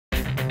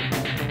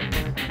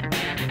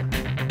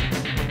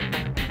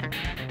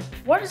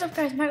What is up,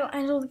 guys?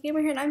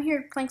 MichaelangeloTheGamer here, and I'm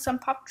here playing some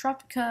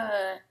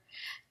Poptropica.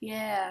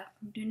 Yeah,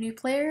 I'm doing new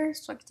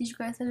players, so I can teach you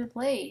guys how to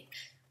play.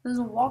 This is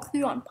a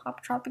walkthrough on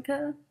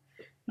Poptropica.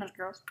 Not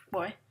girls,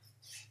 boy.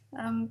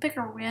 Pick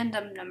a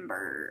random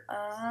number.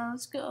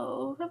 Let's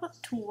go. How about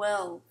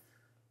 12?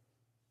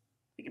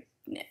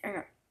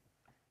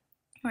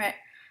 Alright,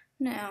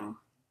 now.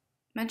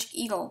 Magic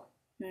Eagle.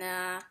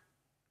 Nah.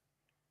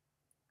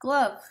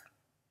 Glove.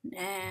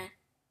 Nah.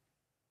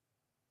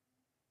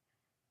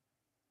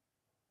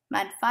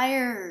 Mad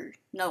Fire.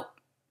 No.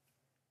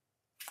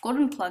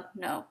 Golden Plug.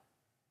 No.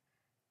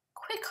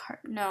 Quick Heart.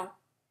 No.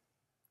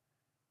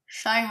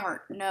 Shy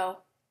Heart.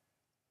 No.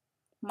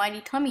 Mighty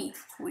Tummy.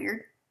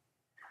 Weird.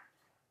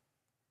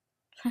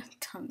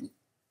 Tummy.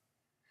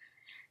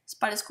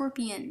 Spider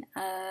Scorpion.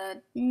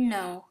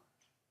 No.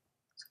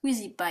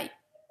 Squeezy Bite.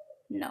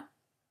 No.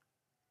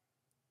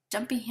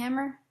 Jumpy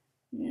Hammer.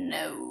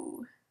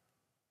 No.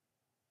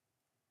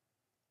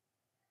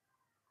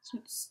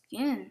 Some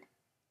skin.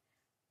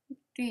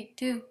 3,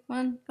 2,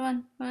 1,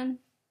 1, 1.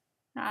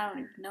 I don't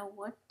even know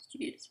what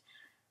to use.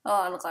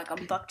 Oh, I look like a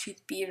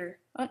bucktooth beaver.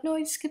 Oh no,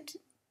 I skipped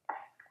it.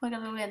 Oh, I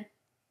got the win.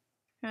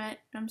 Alright,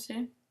 I'm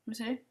there,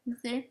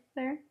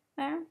 there.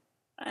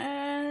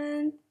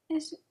 And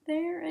is it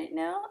there right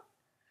now?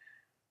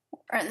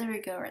 Alright, there we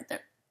go, right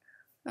there.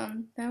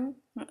 No.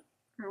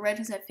 Red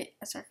is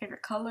that's our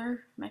favorite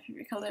color. My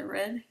favorite color,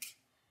 red.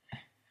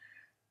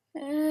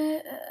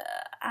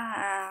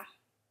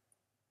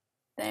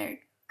 There.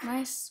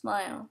 Nice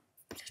smile.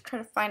 Just try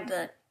to find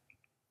the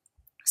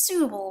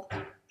suitable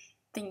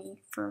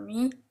thingy for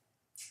me.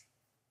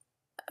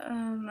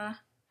 Did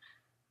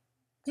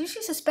you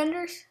see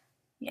suspenders?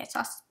 Yeah, I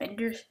saw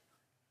suspenders.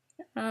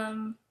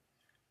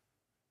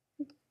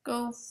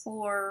 Go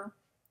for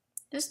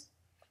just,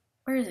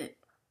 where is it?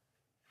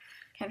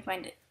 Can't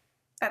find it.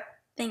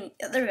 That thing.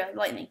 Oh, there we go.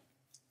 Lightning.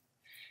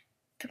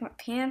 Took my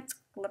pants.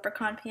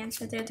 Leprechaun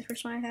pants right there. The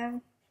first one I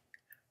have.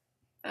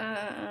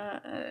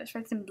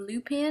 Try some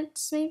blue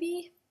pants,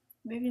 maybe.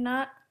 Maybe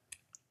not.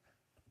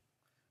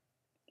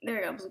 There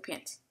we go, blue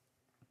pants.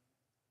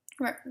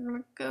 Right, we're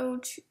gonna go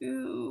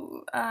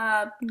to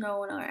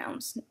no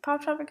rounds.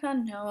 Poptropica,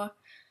 no.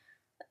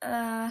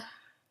 Let's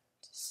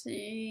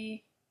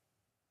see.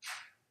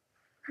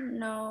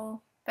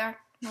 No. Back,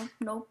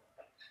 nope.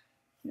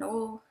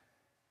 No.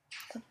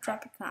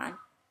 Poptropica.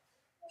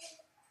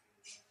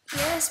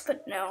 Yes,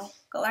 but no.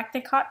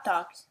 Galactic hot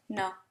dogs,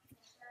 no.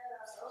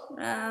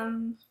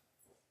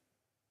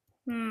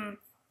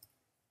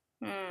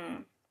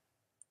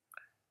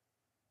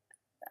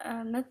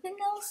 Nothing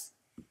else?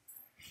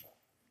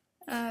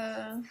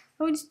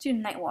 We just do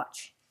Night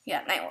Watch.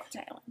 Yeah, Night Watch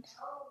Island.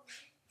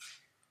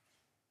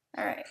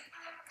 Alright.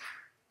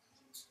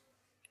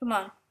 Come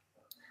on.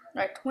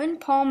 Alright, Twin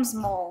Palms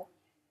Mall.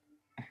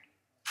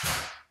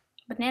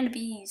 Banana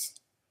Bees.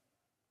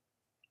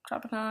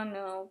 Tropicon,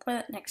 no. Play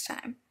that next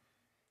time.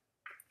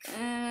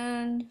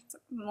 And a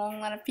long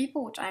line of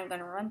people, which I'm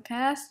gonna run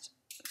past.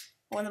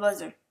 On the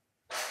buzzer.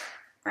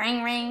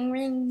 Ring, ring,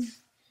 ring.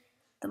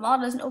 The mall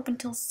doesn't open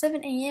till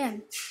 7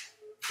 a.m.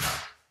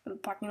 in the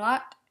parking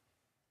lot.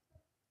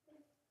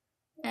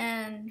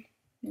 And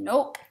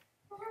nope.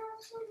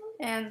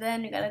 And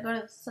then you gotta go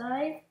to the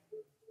side.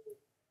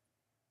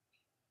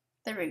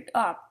 There we go.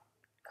 Oh,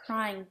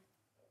 crying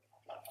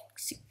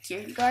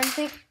security guard, I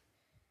think.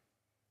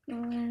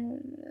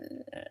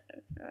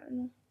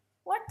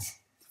 What?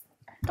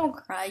 Don't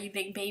cry, you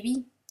big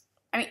baby.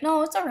 I mean,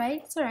 no, it's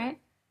alright. It's alright.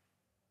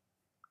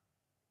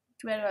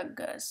 Too bad about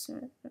Gus.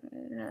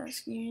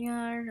 Security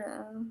guard.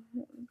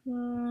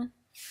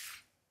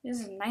 This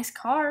is a nice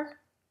car.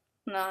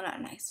 No,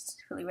 not nice. It's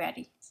really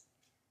ratty.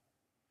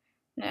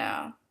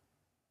 No.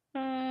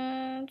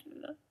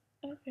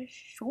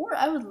 Sure,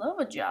 I would love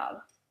a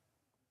job.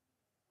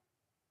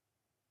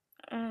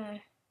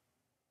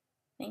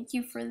 Thank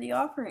you for the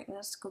offering.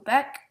 Let's go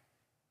back.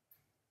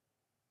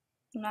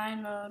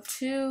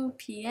 9:02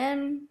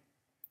 p.m.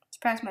 It's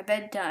past my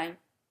bedtime.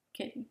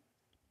 Kidding.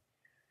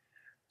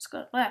 Let's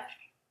go left.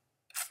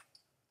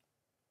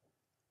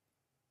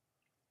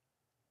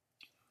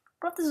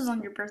 What if this is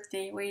on your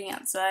birthday, waiting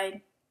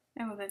outside?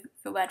 I would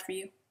feel bad for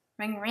you.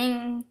 Ring,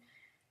 ring.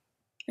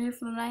 Here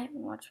for the night,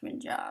 watchman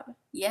job.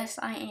 Yes,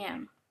 I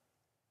am.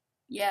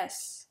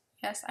 Yes,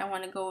 I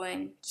want to go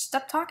in. Just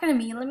stop talking to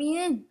me. Let me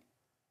in.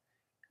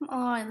 Come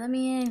on, let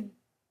me in.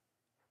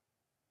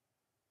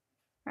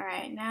 All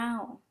right,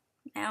 now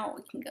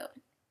we can go.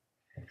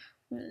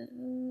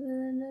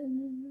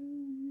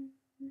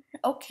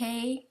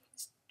 Okay,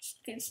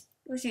 let's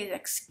see,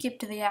 like skip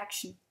to the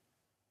action.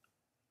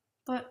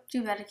 But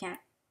too bad I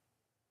can't.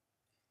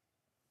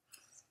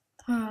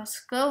 Let's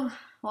go.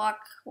 Walk.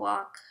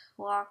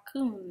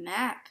 Ooh,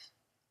 map.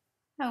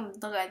 I'll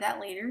look at that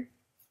later.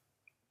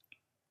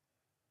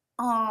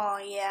 Oh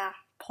yeah,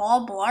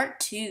 Paul Blart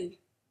 2.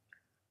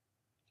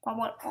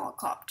 Paul Blart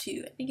Cop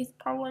 2. I think it's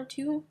Paul Blart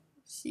 2.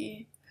 Let's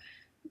see.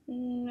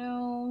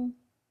 No.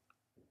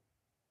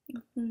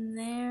 Nothing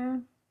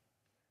there.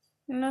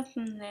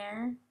 Nothing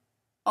there.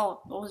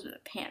 Oh, those are the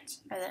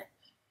pants right there.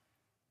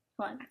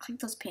 Hold on, I click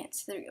those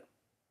pants. There you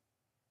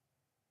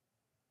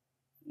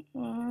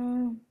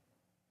go.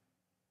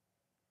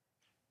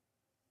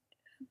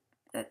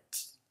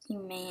 That's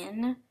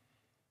man.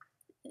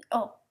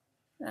 Oh,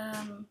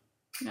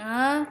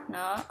 no.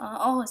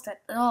 Oh, it's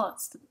that. Oh,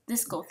 it's the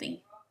disco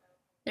thing.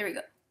 There we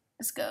go.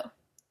 Let's go.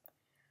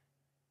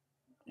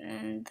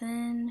 And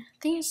then I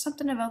think it's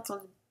something about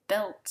those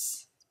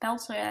belts.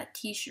 Belts or that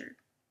T-shirt.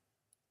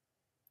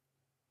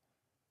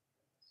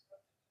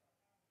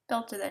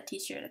 Belt or that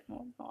T-shirt. I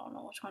don't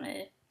know which one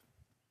it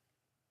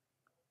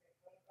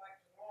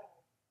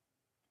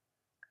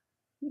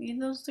is.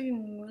 Those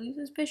looking really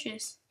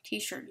suspicious.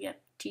 T-shirt.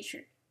 Yep,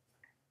 T-shirt.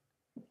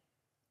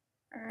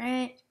 All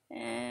right,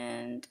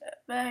 and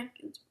back.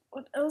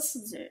 What else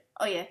is there?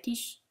 Oh yeah,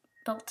 T-shirt,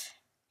 belt.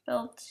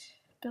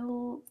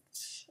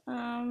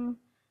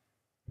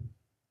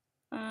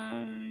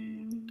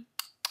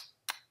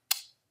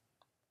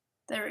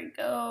 There we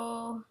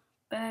go.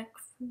 Back,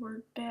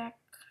 forward, back.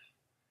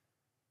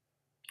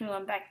 Keep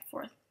going back and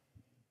forth.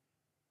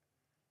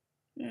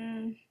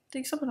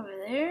 Think something over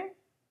there.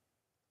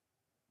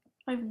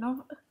 I don't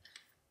know.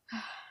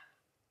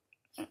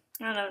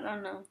 I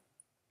don't know.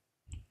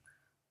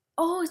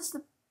 Oh, it's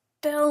the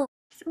bell.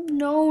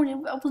 No,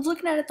 I was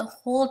looking at it the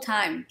whole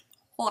time.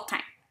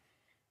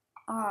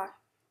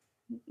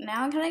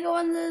 Now can I go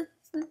on the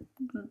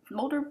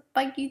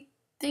motorbike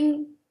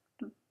thing?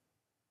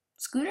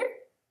 Scooter?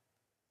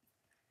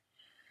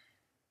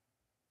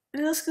 Is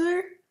it a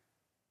scooter?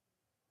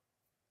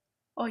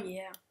 Oh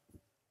yeah.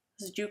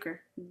 This is Juker.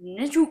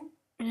 Ninju.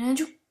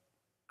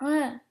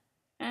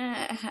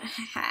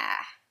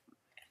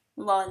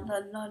 Lol.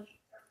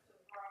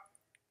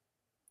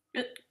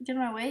 Get in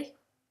my way.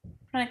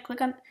 Trying to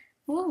click on.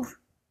 Move.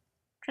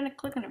 Trying to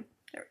click on him.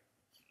 There.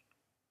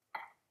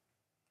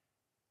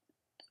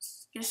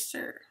 Yes,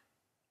 sir.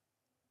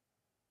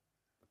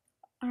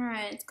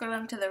 Alright, let's go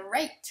down to the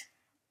right.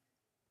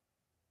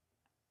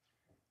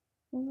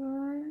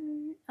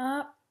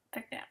 Up,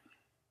 back down.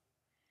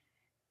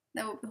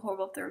 That would be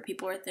horrible if there were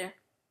people right there.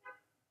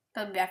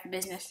 That would be bad for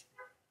business.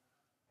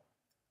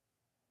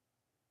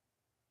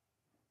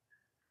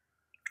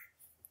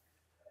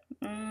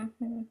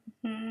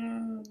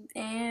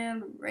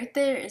 And right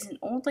there is an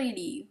old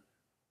lady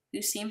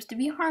who seems to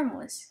be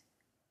harmless.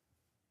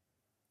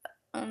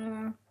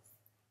 The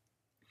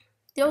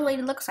old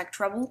lady looks like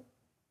trouble.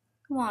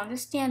 Come on,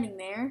 just standing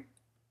there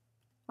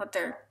with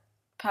their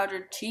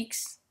powdered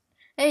cheeks.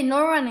 Hey,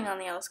 no running on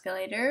the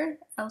escalator.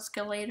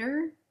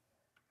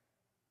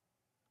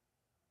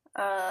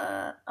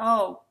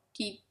 Oh,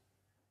 he.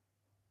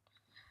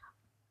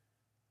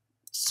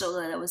 So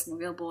that wasn't a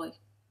real boy.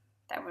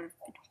 That would have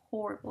been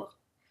horrible.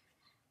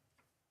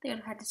 They would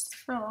have had to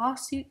for a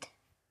lawsuit.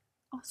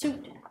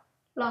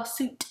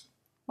 Lawsuit.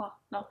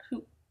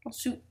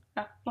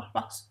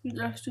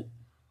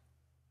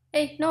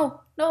 Hey,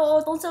 no,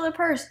 don't steal her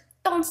purse.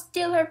 Don't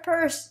steal her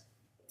purse.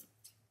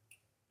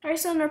 Why are you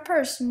stealing her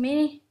purse,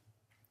 Minnie?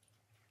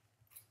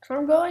 That's where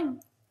I'm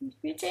going.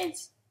 Give me a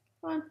chance.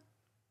 Come on.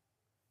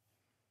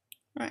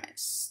 Alright,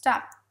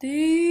 stop.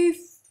 Thief.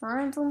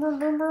 That's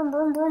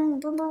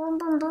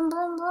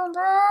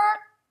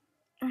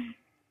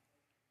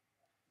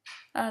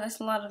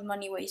a lot of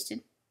money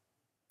wasted.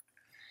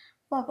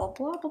 Blah, blah,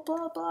 blah, blah,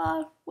 blah,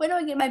 blah. Where do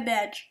I get my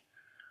badge?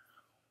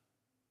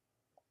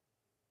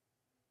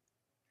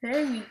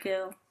 There we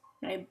go.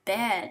 My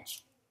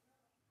badge.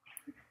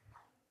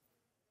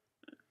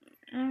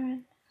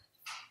 Alright.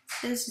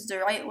 This is the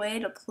right way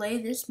to play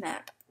this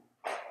map.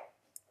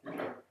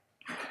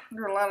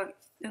 There are a lot of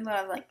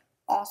like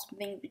awesome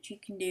things that you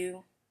can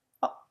do.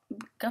 Oh,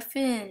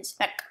 MacGuffins.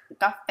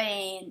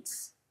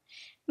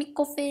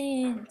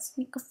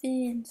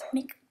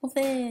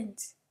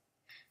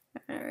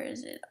 Where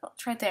is it? Oh,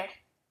 it's right there.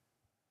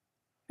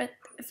 But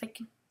if I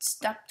could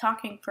stop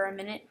talking for a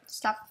minute.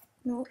 Stop.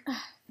 No.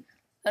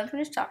 Let me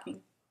finish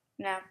talking.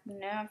 Now,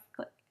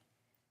 click.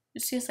 You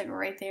see it's like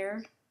right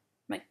there.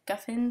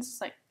 MacGuffins.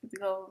 Like, if you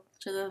go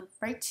to the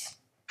right.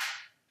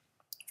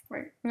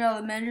 Right. We got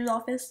the manager's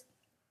office.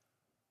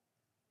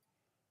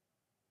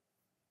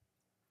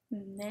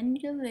 And then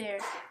you're there.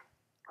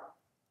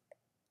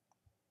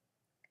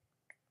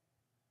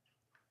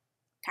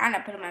 Time to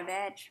put in my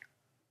badge.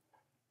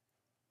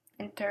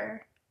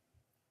 Enter.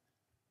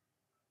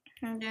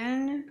 And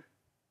then,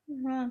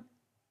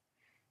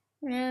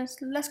 yes,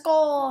 let's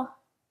go.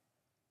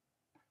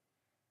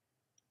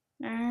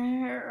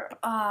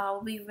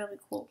 It'll be really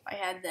cool. I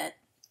had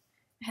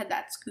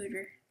that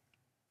scooter.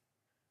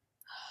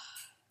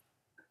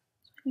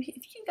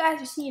 If you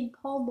guys are seeing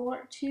Paul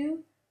Blart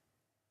 2,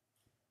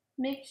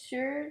 make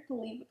sure to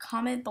leave a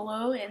comment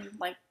below and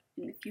like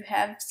if you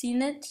have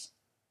seen it.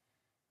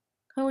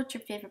 Tell me what's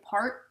your favorite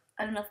part.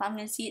 I don't know if I'm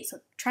gonna see it,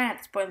 so try not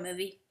to spoil the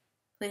movie.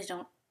 Please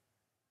don't.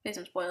 Please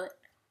don't spoil it.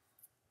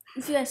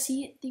 If you guys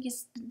see it, I think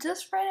it's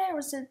this Friday or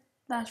was it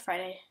last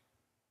Friday?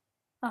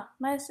 Oh,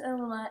 nice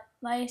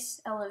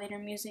elevator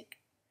music.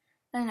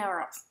 And now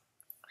we're off.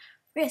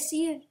 If you guys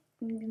see it,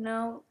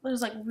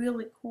 there's like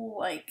really cool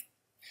like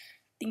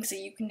things that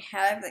you can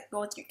have that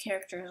go with your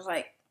characters,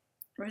 like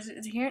Or is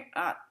it here?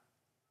 Oh,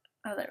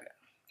 there we go.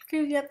 Can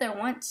you get up there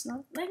once?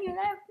 No,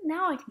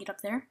 now I can get up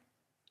there.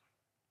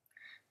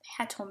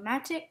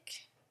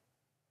 Hatomatic.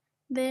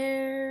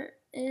 There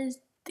is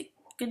the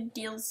Good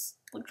Deals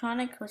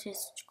Electronic, which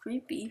is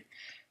creepy.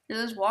 It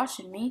is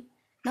watching me.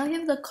 Now you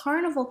have the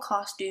carnival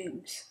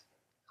costumes.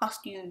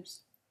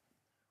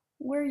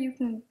 Where you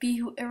can be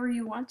whoever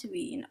you want to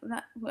be. You know,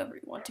 not whoever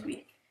you want to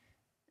be.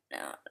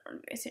 No,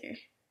 right here.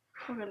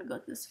 We're gonna go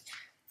to this.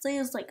 Say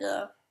it's like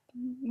a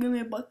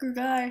really a bucker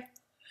guy.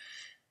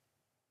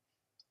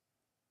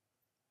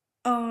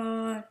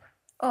 Oh,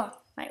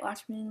 Night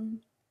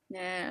Watchman.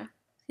 Nah.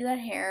 See that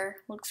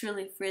hair? Looks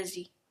really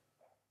frizzy.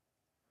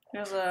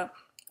 There's a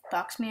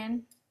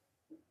Boxman.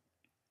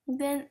 And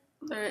then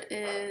there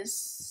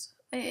is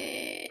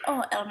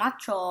El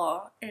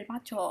Macho.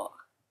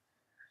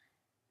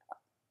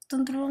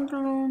 Dun, dun,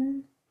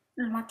 dun.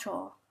 El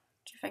Macho.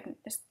 See if I can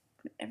just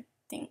put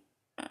everything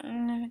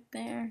right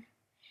there.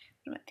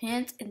 Put my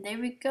pants, and there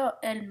we go.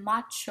 El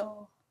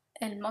Macho.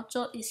 El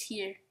Macho is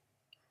here.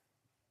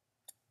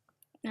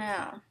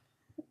 Now,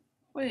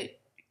 wait.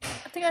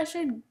 I think I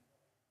should.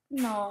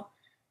 No.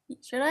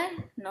 Should I?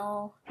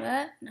 No.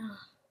 That? No.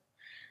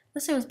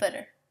 Let's see what's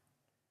better.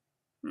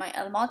 My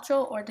El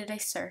Macho or the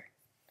Racer?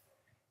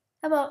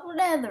 How about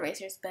the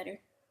Racer's better?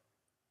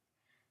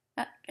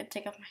 Gotta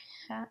take off my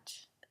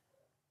hat.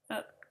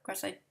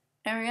 Cross-side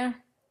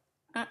area.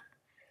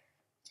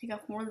 Take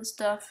off more of the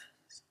stuff.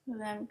 So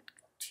then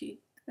to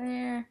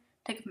there.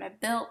 Take off my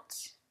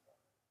belt.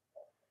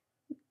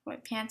 Put my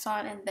pants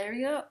on, and there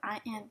we go.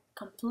 I am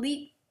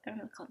complete.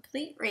 I'm a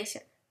complete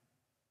racer.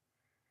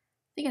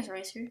 I think it's a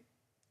racer.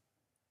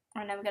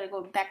 Alright, now we gotta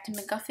go back to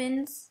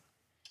MacGuffins.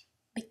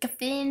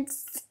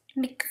 MacGuffins.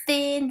 There,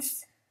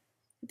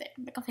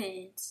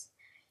 MacGuffins.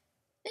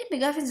 I think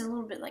MacGuffins is a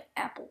little bit like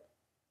Apple.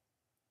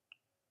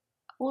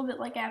 A little bit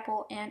like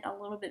Apple, and a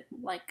little bit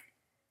like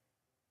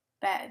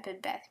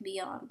Bed Bath &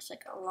 Beyond. It's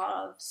like a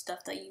lot of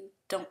stuff that you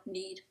don't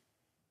need.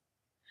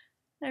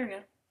 There we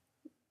go.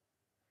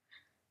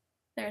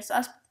 There's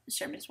us.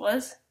 Sherman's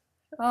was.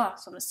 Oh,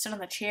 so I'm gonna sit on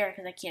the chair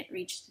because I can't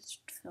reach this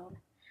phone.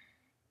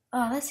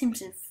 Oh, that seems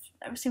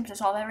to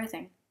solve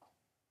everything.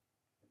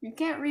 You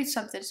can't read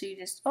something, so you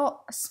just a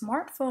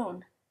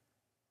smartphone.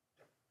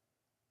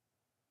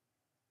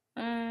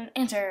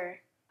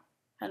 Enter.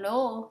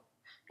 Hello.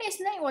 Hey,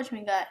 it's Night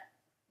Watchman guy.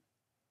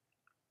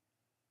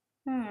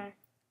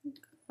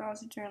 I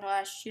was during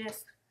last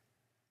shift.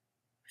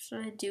 What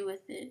should I do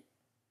with it?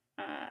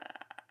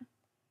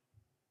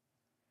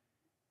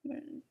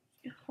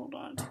 Hold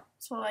on.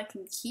 So I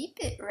can keep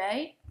it,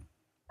 right?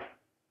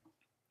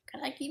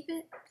 Can I keep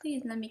it?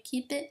 Please let me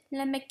keep it.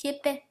 Let me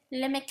keep it.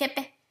 Let me keep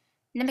it.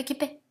 Let me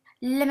keep it.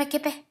 Let me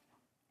keep it.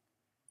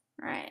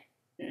 Alright.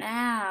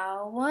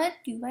 Now, what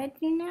do I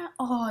do now?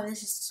 Oh,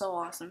 this is so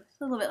awesome. It's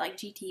a little bit like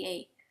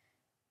GTA.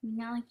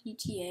 Not like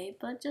GTA,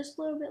 but just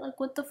a little bit like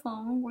with the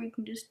phone, where you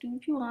can just do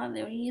what you want.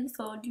 Then when you need the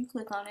phone, you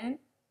click on it.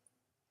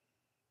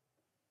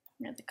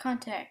 You have the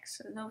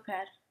contacts, the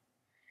notepad.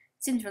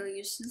 Seems really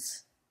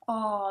useless.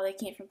 Oh, they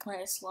came from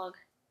Planet Slug.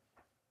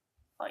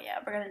 Oh yeah,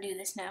 we're gonna do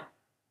this now.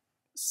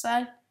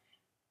 Side,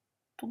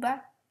 pull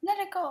back, let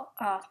it go.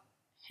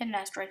 Hit an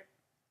asteroid.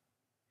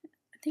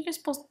 I think you're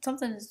supposed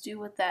something to do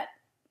with that.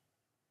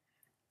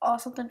 Oh,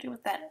 something to do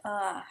with that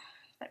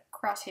that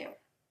crosshair.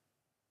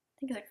 I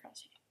think it's a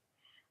crosshair.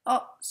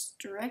 Oh, it's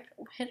direct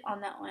hit on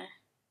that one.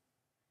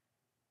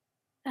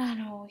 I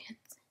know we hit,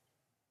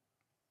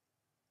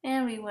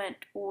 and we went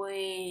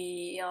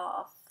way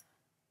off.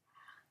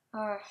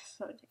 Oh,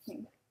 so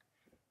addicting.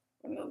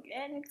 Go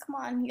again. Come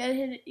on, you gotta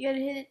hit it. You gotta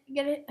hit it. You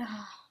gotta hit.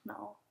 Oh,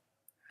 no.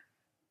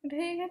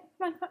 Come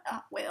on.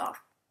 Oh, way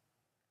off.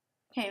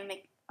 Can't even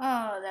make.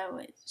 Oh, that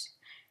was.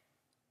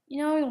 You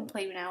know, we won't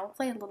play now. We'll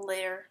play a little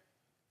later.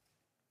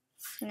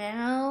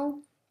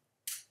 Now,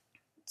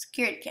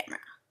 security camera.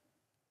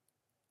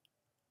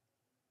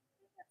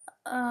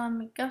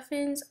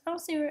 MacGuffins. I don't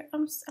see where. I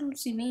don't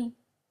see me.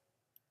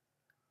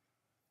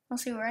 I don't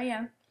see where I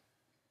am.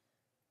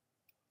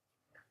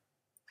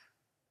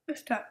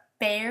 It's not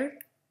bear.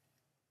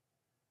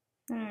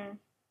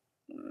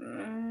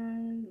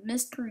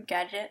 Mystery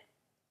gadget.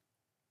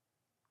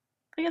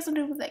 I guess I'll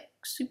do with that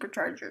super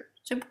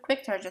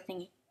quick charger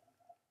thingy.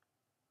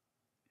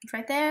 It's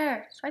right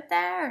there. It's right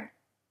there.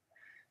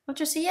 Don't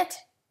you see it?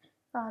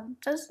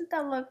 Doesn't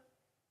that look?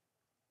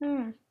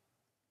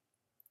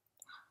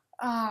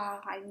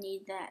 I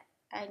need that.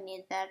 I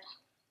need that.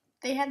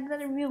 If they had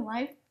that in real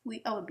life,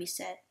 I would be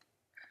sad.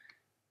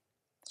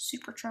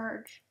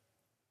 Supercharge.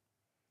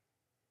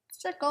 Let's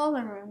check all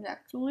the rooms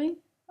actually.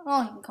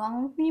 Oh, you can call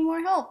them if you need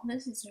more help.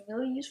 This is a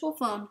really useful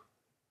phone.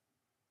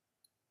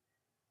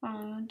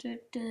 Acquiring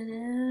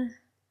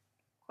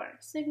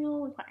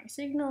signal, acquiring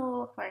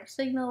signal, acquiring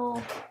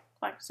signal,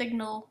 acquiring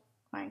signal,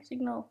 acquiring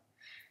signal.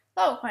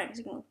 Oh, acquiring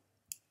signal.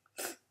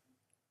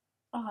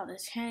 Oh,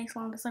 this tanning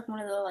salon. That's like one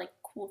of the like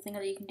cool things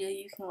that you can do.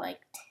 You can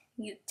like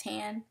get a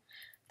tan. I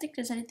think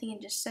there's anything in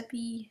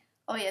Giuseppe.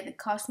 Oh yeah, the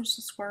costumes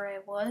is where I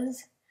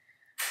was.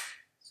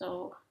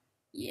 So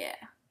yeah,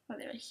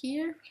 Over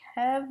here we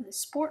have the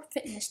Sport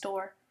Fitness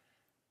Store,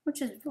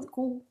 which is really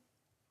cool.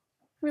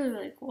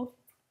 Really cool.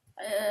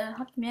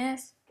 Hockey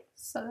mask.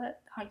 So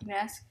that hockey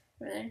mask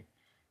over there.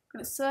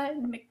 Gonna set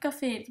and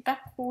McGuffin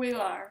back where we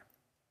are.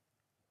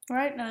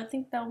 Alright, now I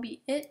think that'll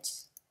be it.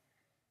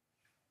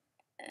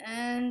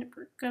 And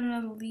we're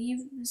gonna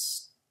leave the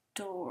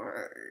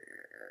store.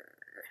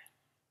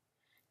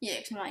 Yeah,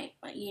 cause my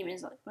game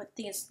is like, my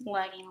thing is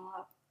lagging a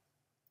lot.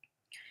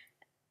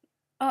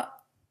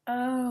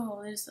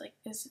 Oh, there's like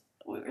this.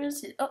 Where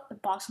is it? Oh, the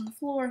box on the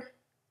floor.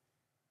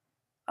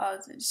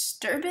 There's a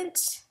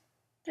disturbance.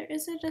 There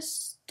is a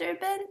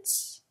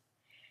disturbance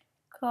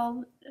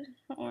called,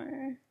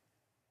 or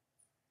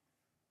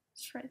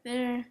it's right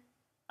there.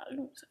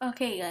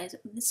 Okay, guys,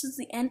 this is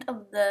the end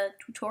of the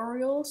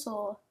tutorial.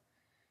 So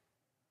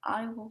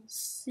I will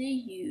see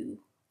you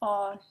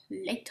all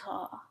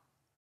later.